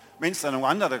arbejde. Mens der er nogle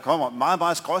andre, der kommer meget,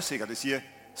 meget skråsikkert og siger,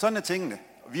 sådan er tingene,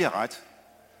 og vi har ret.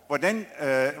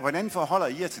 Hvordan forholder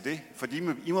I jer til det? For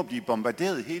I må blive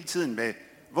bombarderet hele tiden med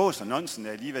vås og nonsen,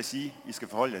 er lige hvad at sige, I skal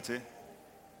forholde jer til.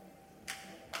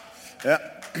 Ja.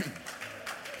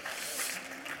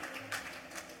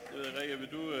 Rikke, vil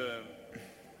du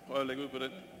prøve at lægge ud på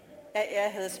den?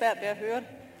 Jeg havde svært ved at høre det.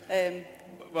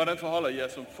 Hvordan forholder I jer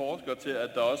som forsker til, at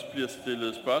der også bliver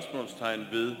stillet spørgsmålstegn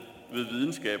ved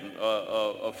videnskaben,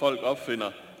 og folk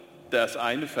opfinder deres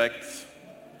egne facts?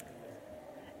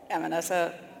 Jamen altså,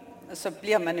 så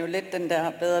bliver man jo lidt den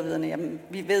der bedrevidende. Jamen,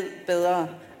 vi ved bedre,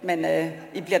 men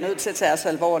I bliver nødt til at tage os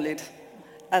alvorligt.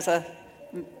 Altså,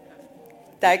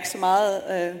 der er ikke så meget...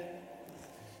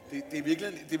 Det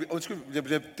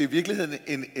er i virkeligheden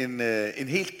en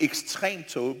helt ekstremt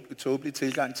tåbelig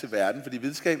tilgang til verden, fordi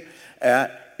videnskab er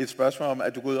et spørgsmål om,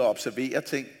 at du går ud og observerer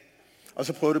ting, og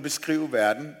så prøver du at beskrive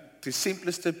verden. Det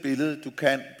simpleste billede, du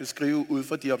kan beskrive ud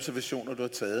fra de observationer, du har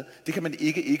taget, det kan man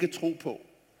ikke tro på.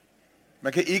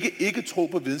 Man kan ikke tro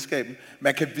på videnskaben.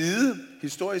 Man kan vide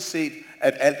historisk set,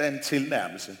 at alt er en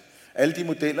tilnærmelse. Alle de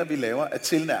modeller, vi laver, er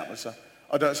tilnærmelser.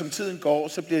 Og som tiden går,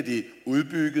 så bliver de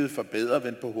udbygget, forbedret,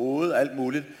 vendt på hovedet, alt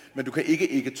muligt. Men du kan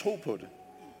ikke tro på det.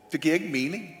 Det giver ikke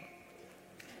mening.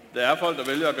 Der er folk, der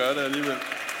vælger at gøre det alligevel.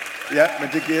 Ja, men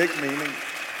det giver ikke mening.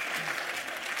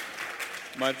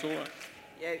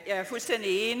 Jeg er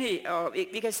fuldstændig enig, og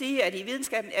vi kan sige, at i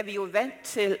videnskaben er vi jo vant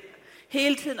til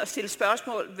hele tiden at stille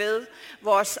spørgsmål ved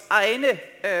vores egne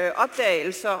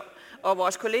opdagelser og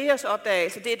vores kollegers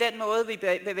opdagelser. Det er den måde, vi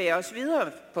bevæger os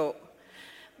videre på.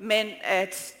 Men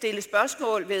at stille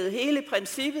spørgsmål ved hele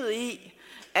princippet i,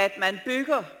 at man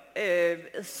bygger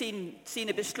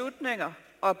sine beslutninger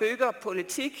og bygger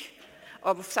politik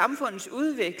og samfundets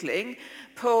udvikling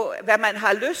på, hvad man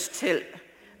har lyst til,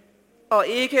 og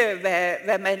ikke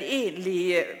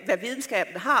hvad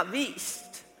videnskaben har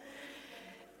vist.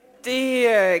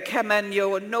 Det kan man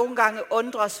jo nogle gange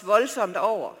undres voldsomt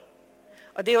over.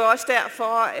 Og det er jo også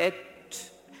derfor, at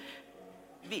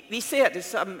vi ser det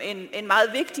som en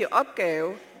meget vigtig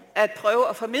opgave at prøve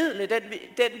at formidle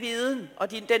den viden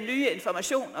og den nye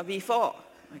informationer, vi får.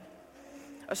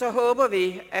 Og så håber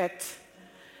vi, at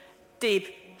det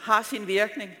har sin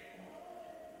virkning.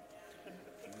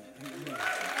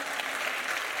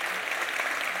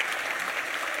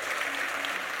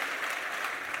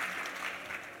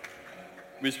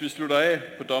 Hvis vi slutter af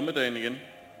på dommedagen igen,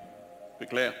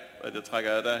 beklager, at jeg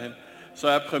trækker jer derhen, så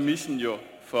er præmissen jo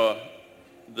for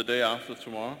The Day After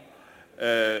Tomorrow,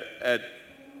 at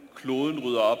kloden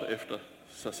rydder op efter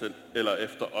sig selv, eller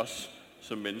efter os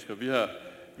som mennesker.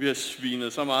 Vi har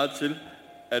svinet så meget til,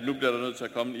 at nu bliver der nødt til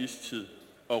at komme en istid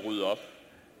og rydde op.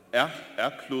 Er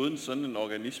kloden sådan en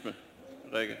organisme,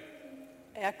 Rikke?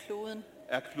 Er kloden?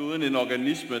 Er kloden en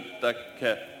organisme, der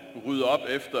kan rydde op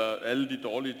efter alle de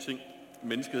dårlige ting,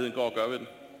 menneskeheden går og gør ved den?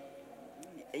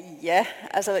 Ja,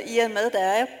 altså i og med, der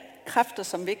er kræfter,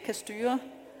 som vi ikke kan styre,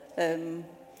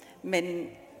 men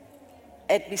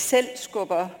at vi selv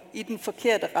skubber i den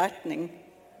forkerte retning,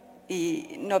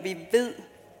 når vi ved,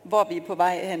 hvor vi er på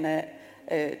vej hen af.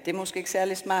 Det er måske ikke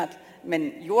særlig smart,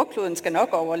 men jordkloden skal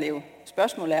nok overleve.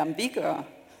 Spørgsmålet er, om vi gør.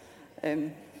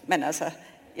 Men altså,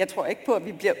 jeg tror ikke på, at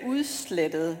vi bliver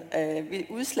udslettet. Vi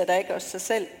udsletter ikke os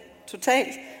selv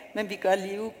totalt, men vi gør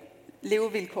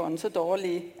levevilkårene så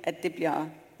dårlige, at det bliver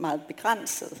meget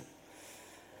begrænset.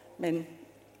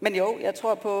 Men jo, jeg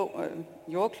tror på, at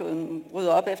jordkloden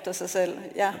rydder op efter sig selv.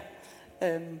 Ja.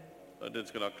 Og den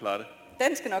skal nok klare det.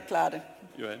 Den skal nok klare det.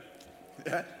 Johan?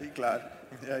 Ja, helt klart.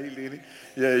 Jeg er helt enig.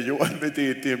 Ja, jorden, men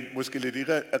det er måske lidt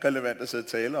irrelevant at sidde og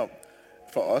tale om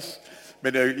for os.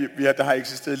 Men der har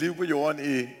eksisteret liv på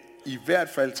jorden i hvert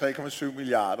fald 3,7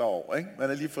 milliarder år. Ikke? Man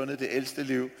har lige fundet det ældste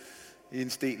liv i en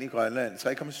sten i Grønland.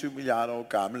 3,7 milliarder år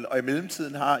gammel. Og i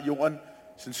mellemtiden har jorden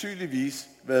sandsynligvis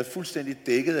været fuldstændig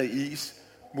dækket af is,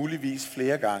 muligvis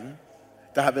flere gange.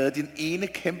 Der har været den ene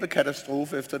kæmpe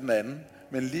katastrofe efter den anden,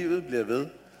 men livet bliver ved.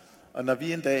 Og når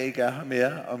vi en dag ikke er her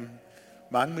mere, om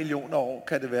mange millioner år,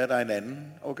 kan det være, at der er en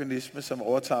anden organisme, som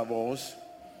overtager vores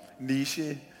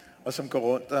niche, og som går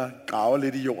rundt og graver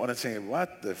lidt i jorden og tænker, what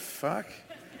the fuck?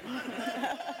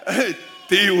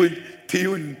 det er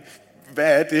jo en,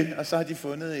 hvad er det? Og så har de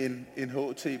fundet en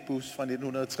HT-bus fra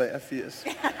 1983.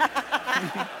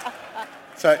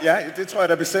 Så ja, det tror jeg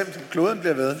da bestemt. Kloden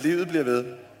bliver ved, livet bliver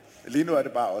ved. Lige nu er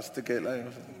det bare os, det gælder jo.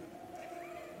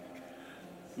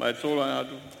 Marit Solvej, har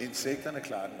du? Insekterne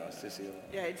klarer den også, det siger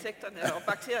du. Ja, insekterne og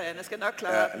bakterierne skal nok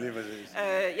klare ja, lige præcis.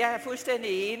 Jeg er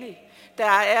fuldstændig enig. Der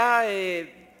er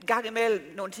gang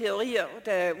imellem nogle teorier,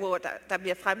 hvor der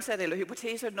bliver fremsat, eller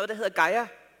hypoteser, noget der hedder Gaia,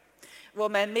 hvor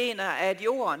man mener, at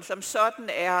jorden som sådan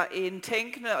er en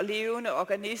tænkende og levende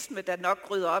organisme, der nok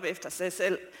rydder op efter sig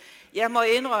selv. Jeg må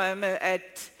indrømme,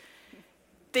 at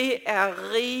det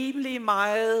er rimelig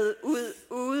meget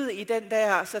ude i den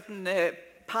der sådan,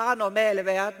 paranormale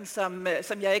verden,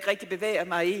 som jeg ikke rigtig bevæger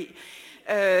mig i.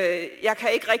 Jeg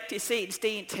kan ikke rigtig se en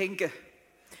sten tænke.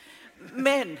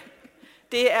 Men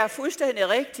det er fuldstændig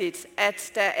rigtigt,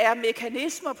 at der er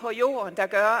mekanismer på jorden, der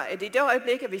gør, at i det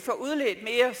øjeblik, at vi får udledt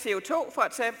mere CO2 for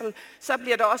eksempel, så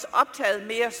bliver der også optaget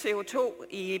mere CO2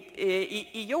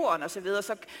 i jorden osv.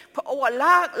 Så over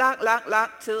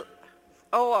lang tid,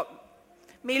 over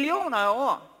millioner af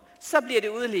år, så bliver det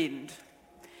udlignet.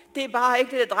 Det er bare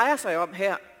ikke det, det drejer sig om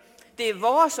her. Det er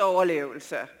vores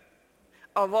overlevelse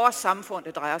og vores samfund,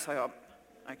 det drejer sig om.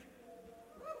 Okay.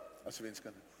 Og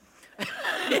svenskerne.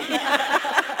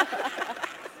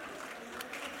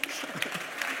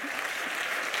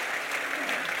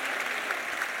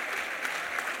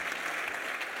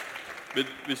 Men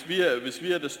hvis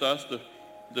vi er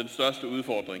den største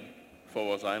udfordring for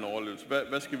vores egen overlevelse,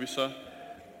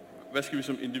 hvad skal vi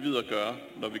som individer gøre,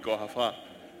 når vi går herfra,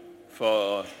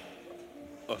 for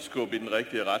at skubbe i den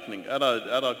rigtige retning? Er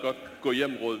der et godt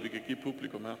gå-hjem-råd, vi kan give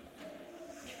publikum her?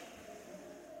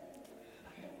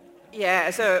 Ja,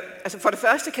 altså for det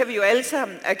første kan vi jo alle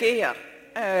sammen agere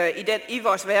i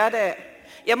vores hverdag.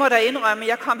 Jeg må da indrømme, at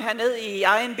jeg kom herned i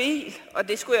egen bil, og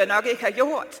det skulle jeg nok ikke have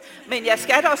gjort. Men jeg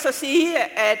skal dog så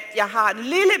sige, at jeg har en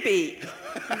lille bil.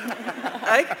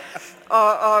 Ikke?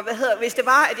 Og hvis det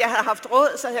var, at jeg havde haft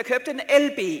råd, så havde jeg købt en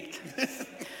elbil.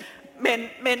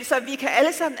 Men så vi kan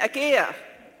alle sammen agere.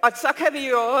 Og så kan vi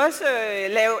jo også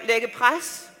lægge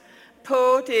pres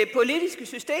på det politiske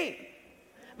system.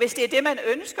 Hvis det er det, man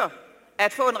ønsker,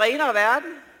 at få en renere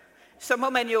verden, så må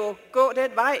man jo gå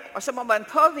den vej, og så må man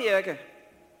påvirke,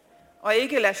 og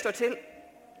ikke lade stå til.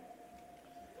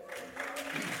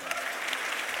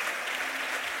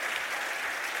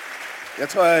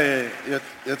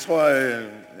 Jeg tror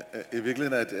i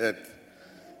virkeligheden, at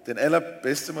den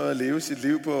allerbedste måde at leve sit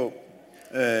liv på,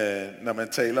 når man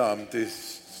taler om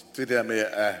det der med,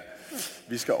 at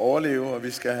vi skal overleve, og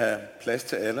vi skal have plads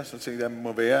til alle, så tænker jeg,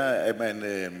 må være, at man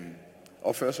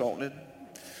opfører sig ordentligt.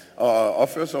 Og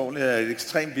opfører sig ordentligt er et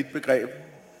ekstremt vidt begreb.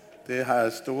 Det har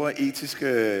store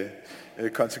etiske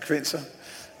konsekvenser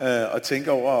at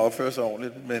tænke over og opføre sig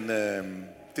ordentligt. Men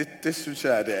det synes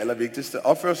jeg er det allervigtigste.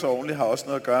 Opføre sig ordentligt har også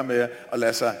noget at gøre med at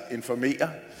lade sig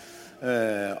informere.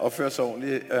 Opføre sig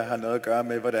ordentligt har noget at gøre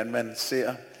med, hvordan man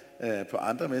ser på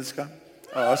andre mennesker.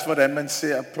 Og også hvordan man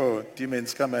ser på de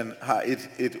mennesker, man har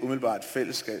et umiddelbart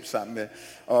fællesskab sammen med.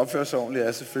 Og opføre sig ordentligt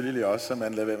er selvfølgelig også, så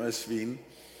man lader være med at svine.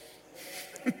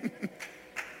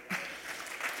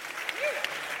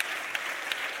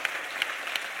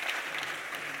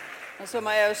 Så må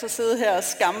jeg jo så sidde her og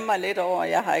skamme mig lidt over, at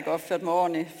jeg har ikke opført mig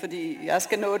ordentligt, fordi jeg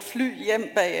skal nå et fly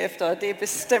hjem bagefter, og det er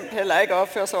bestemt heller ikke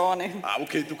opført sig ordentligt.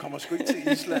 Okay, du kommer sgu ikke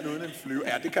til Island uden en fly.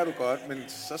 Ja, det kan du godt, men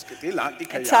så skal det er langt, det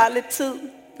kan jeg. Det tager lidt tid,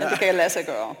 men det kan jeg lade sig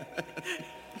gøre.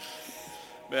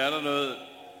 Men er der noget,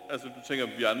 altså du tænker,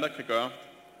 vi andre kan gøre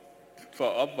for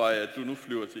at opveje, at du nu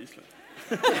flyver til Island?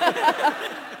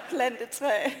 Plante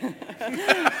træ.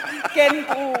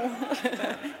 Genbrug.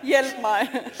 Hjælp mig.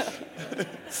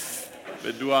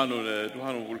 Men du har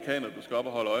nogle vulkaner, du skal op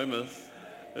og holde øje med.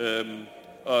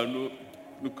 Og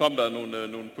nu kom der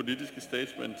nogle politiske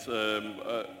statements.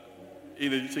 Og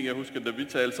en af de ting, jeg husker, da vi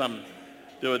talte sammen,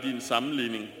 det var din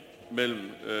sammenligning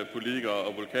mellem politikere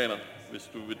og vulkaner, hvis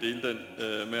du vil dele den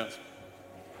med os.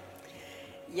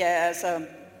 Ja, altså,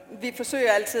 vi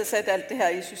forsøger altid at sætte alt det her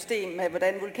i system med,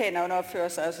 hvordan vulkanerne opfører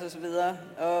sig og så videre.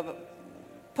 Og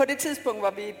på det tidspunkt, hvor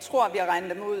vi tror, vi har regnet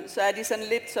dem ud, så er de sådan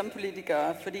lidt som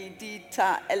politikere, fordi de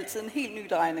tager altid en helt ny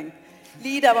drejning.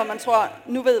 Lige der, hvor man tror,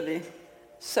 nu ved vi,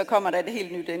 så kommer der et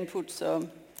helt nyt input. Så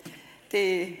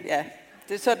det er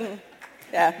sådan,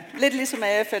 ja, lidt ligesom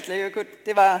AF,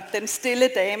 det var den stille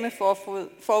dame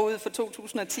forud for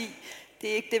 2010.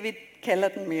 Det er ikke det, vi kalder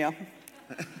den mere.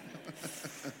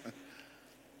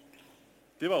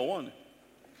 Det var ordene.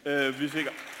 Vi fik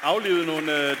aflivet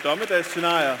nogle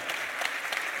dommedagsscenarier.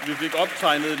 Vi fik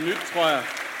optegnet et nyt, tror jeg.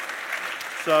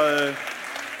 Så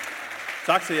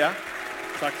tak til jer.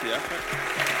 Tak til jer.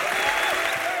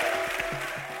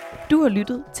 Du har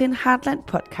lyttet til en Heartland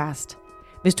podcast.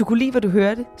 Hvis du kunne lide, hvad du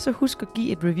hørte, så husk at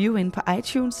give et review ind på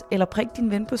iTunes, eller prik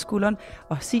din ven på skulderen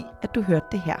og sig, at du hørte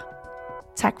det her.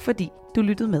 Tak fordi du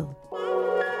lyttede med.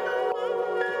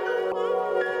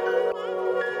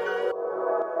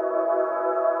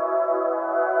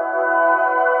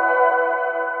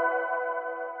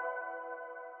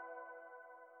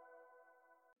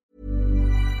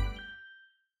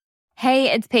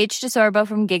 Hey, it's Paige DeSorbo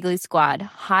from Giggly Squad.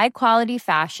 High quality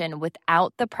fashion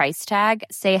without the price tag.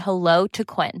 Say hello to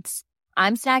Quince.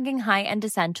 I'm snagging high-end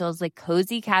essentials like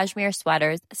cozy cashmere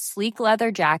sweaters, sleek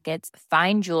leather jackets,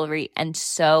 fine jewelry, and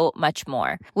so much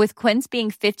more. With Quince being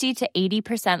 50 to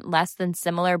 80% less than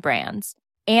similar brands.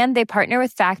 And they partner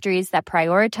with factories that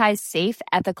prioritize safe,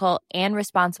 ethical, and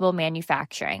responsible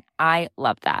manufacturing. I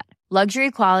love that.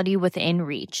 Luxury quality within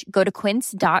reach. Go to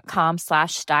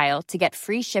quince.com/style to get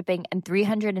free shipping and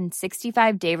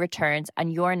 365-day returns on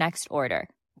your next order.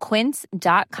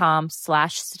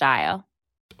 Quince.com/style.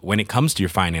 When it comes to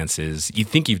your finances, you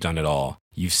think you've done it all.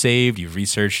 You've saved, you've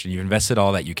researched, and you've invested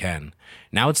all that you can.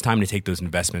 Now it's time to take those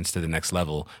investments to the next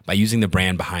level by using the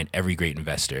brand behind every great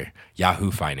investor,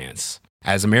 Yahoo Finance.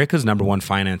 As America's #1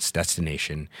 finance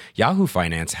destination, Yahoo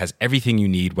Finance has everything you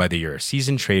need, whether you're a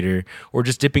seasoned trader or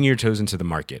just dipping your toes into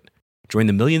the market. Join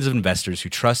the millions of investors who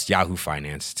trust Yahoo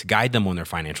Finance to guide them on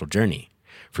their financial journey.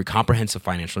 For comprehensive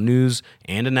financial news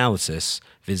and analysis,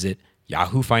 visit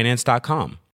yahoofinance.com,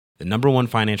 the #1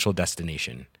 financial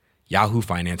destination,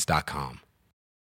 yahoofinance.com.